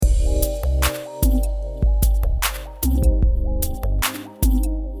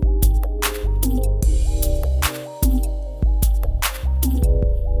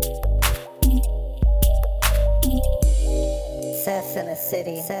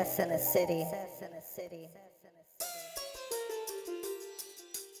in a City.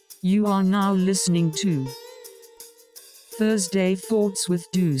 You are now listening to Thursday Thoughts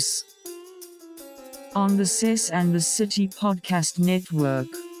with Deuce on the Cess and the City Podcast Network.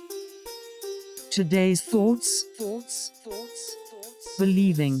 Today's thoughts,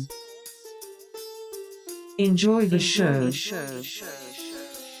 believing. Enjoy the show.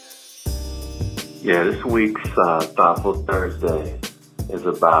 Yeah, this week's Thoughtful Thursday is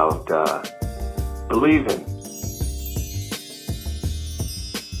about believing,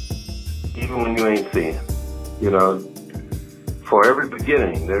 even when you ain't seeing. You know, for every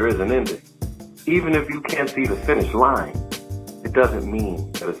beginning, there is an ending. Even if you can't see the finish line, it doesn't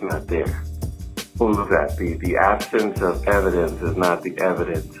mean that it's not there. What was that? The absence of evidence is not the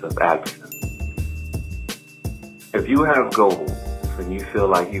evidence of absence. If you have goals and you feel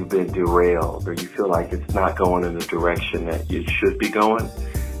like you've been derailed or you feel like it's not going in the direction that it should be going,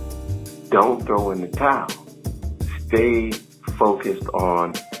 don't throw in the towel. Stay focused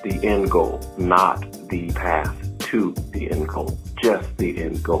on the end goal, not the path to the end goal. Just the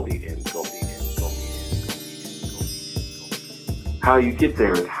end goal, the end goal, the end goal, the end goal. How you get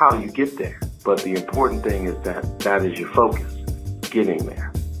there is how you get there. But the important thing is that is your focus, getting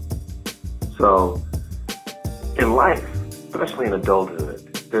there. So, in life, especially in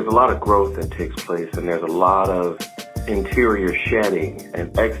adulthood, there's a lot of growth that takes place, and there's a lot of interior shedding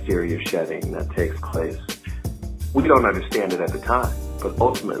and exterior shedding that takes place. We don't understand it at the time, but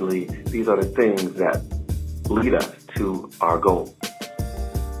ultimately, these are the things that lead us to our goal.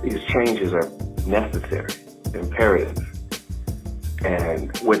 These changes are necessary, imperative,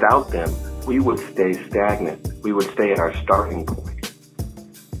 and without them, we would stay stagnant. We would stay at our starting point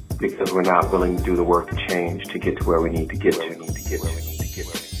because we're not willing to do the work to change to get to where we need to get to.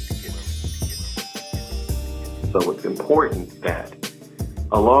 So it's important that,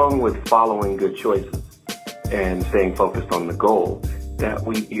 along with following good choices and staying focused on the goal, that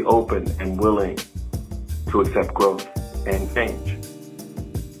we be open and willing to accept growth and change.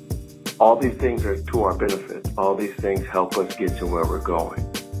 All these things are to our benefit. All these things help us get to where we're going.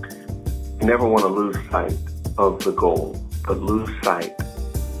 You never want to lose sight of the goal, but lose sight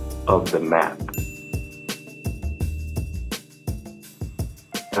of the map.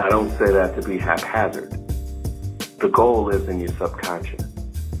 And I don't say that to be haphazard. The goal is in your subconscious.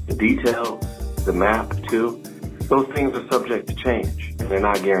 The details, the map too, those things are subject to change and they're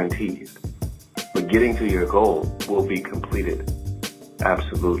not guaranteed. But getting to your goal will be completed.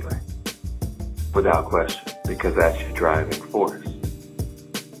 Absolutely. Without question, because that's your driving force.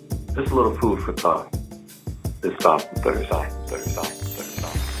 Just a little food for thought. This Thoughtful Thursday.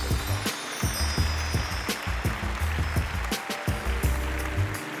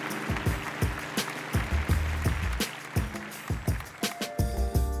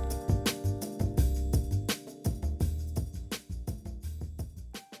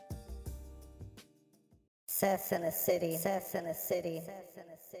 Cess in a City.